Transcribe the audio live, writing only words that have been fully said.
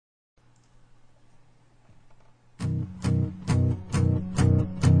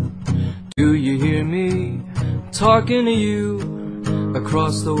talking to you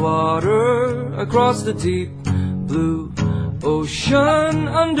across the water, across the deep blue ocean,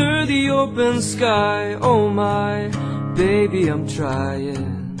 under the open sky. Oh my baby, I'm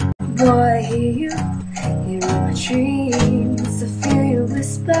trying. Boy, I hear you, you're in my dreams. I feel you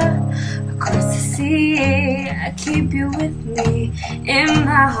whisper across the sea. I keep you with me in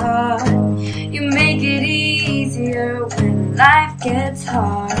my heart. You make it easier when life gets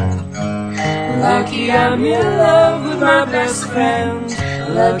hard. Lucky I'm in love with my best friend.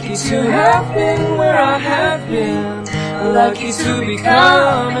 Lucky to have been where I have been. Lucky to be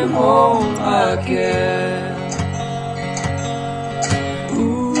coming home again.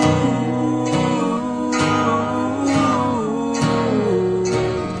 Ooh.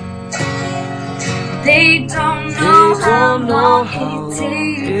 They don't know how long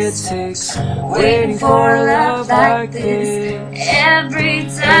it takes waiting for a love like this. Every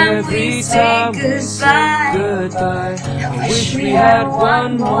time we say goodbye, I wish we had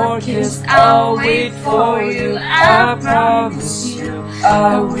one more kiss. I'll wait for you, I promise you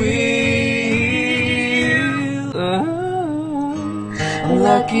I will.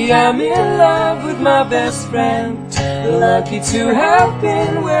 Lucky I'm in love with my best friend. Lucky to have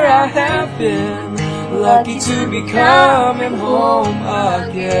been where I have been. Lucky to be coming home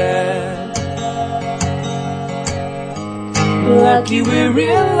again. Lucky we're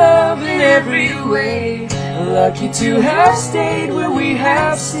in love in every way. Lucky to have stayed where we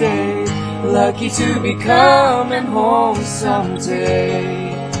have stayed. Lucky to be coming home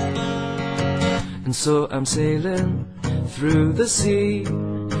someday. And so I'm sailing through the sea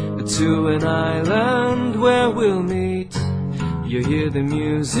to an island where we'll meet. You hear the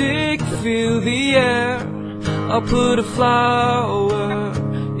music, feel the air. I'll put a flower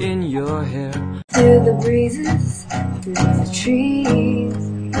in your hair. Through the breezes, through the trees,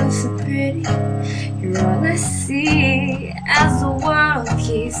 you're so pretty, you're all I see. As the world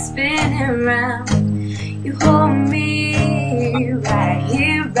keeps spinning round, you hold me right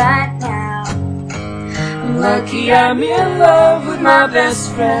here, right now. Lucky I'm in love with my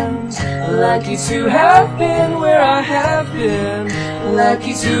best friend. Lucky to have been where I have been.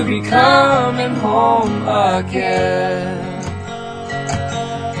 Lucky to be coming home again.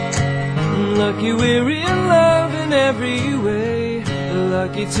 Lucky we're in love in every way.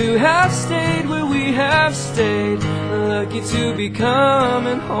 Lucky to have stayed where we have stayed. Lucky to be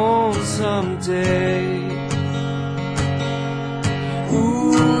coming home someday.